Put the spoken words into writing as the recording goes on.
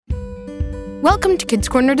Welcome to Kids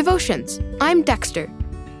Corner Devotions. I'm Dexter.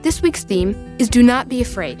 This week's theme is Do Not Be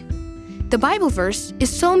Afraid. The Bible verse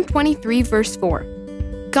is Psalm 23, verse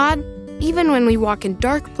 4. God, even when we walk in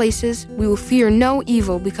dark places, we will fear no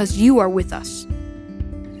evil because you are with us.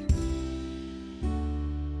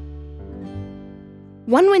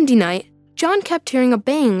 One windy night, John kept hearing a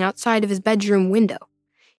banging outside of his bedroom window.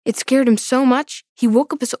 It scared him so much, he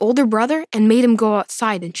woke up his older brother and made him go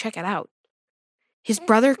outside and check it out. His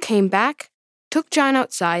brother came back, took John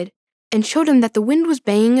outside, and showed him that the wind was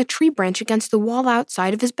banging a tree branch against the wall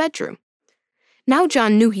outside of his bedroom. Now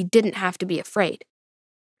John knew he didn't have to be afraid.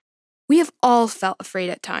 We have all felt afraid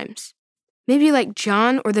at times. Maybe like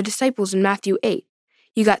John or the disciples in Matthew 8.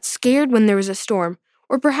 You got scared when there was a storm,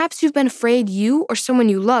 or perhaps you've been afraid you or someone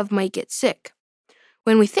you love might get sick.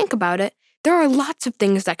 When we think about it, there are lots of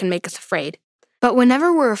things that can make us afraid. But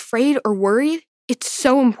whenever we're afraid or worried, it's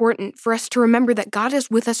so important for us to remember that God is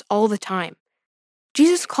with us all the time.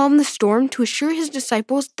 Jesus calmed the storm to assure his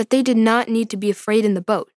disciples that they did not need to be afraid in the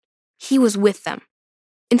boat. He was with them.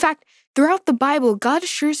 In fact, throughout the Bible, God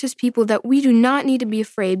assures his people that we do not need to be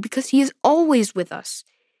afraid because he is always with us.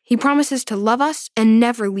 He promises to love us and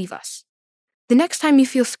never leave us. The next time you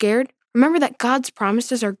feel scared, remember that God's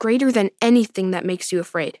promises are greater than anything that makes you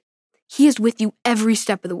afraid. He is with you every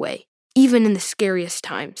step of the way, even in the scariest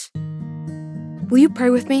times. Will you pray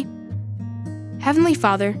with me? Heavenly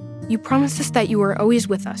Father, you promise us that you are always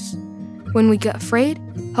with us. When we get afraid,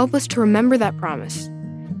 help us to remember that promise.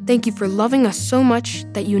 Thank you for loving us so much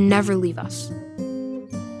that you never leave us.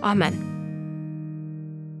 Amen.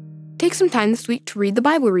 Take some time this week to read the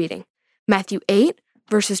Bible reading, Matthew 8,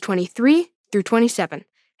 verses 23 through 27,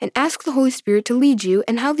 and ask the Holy Spirit to lead you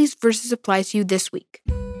and how these verses apply to you this week.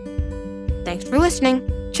 Thanks for listening.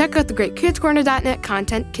 Check out the great KidsCorner.net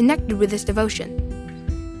content connected with this devotion.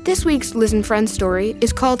 This week's Liz and Friends story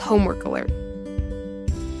is called Homework Alert.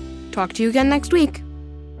 Talk to you again next week.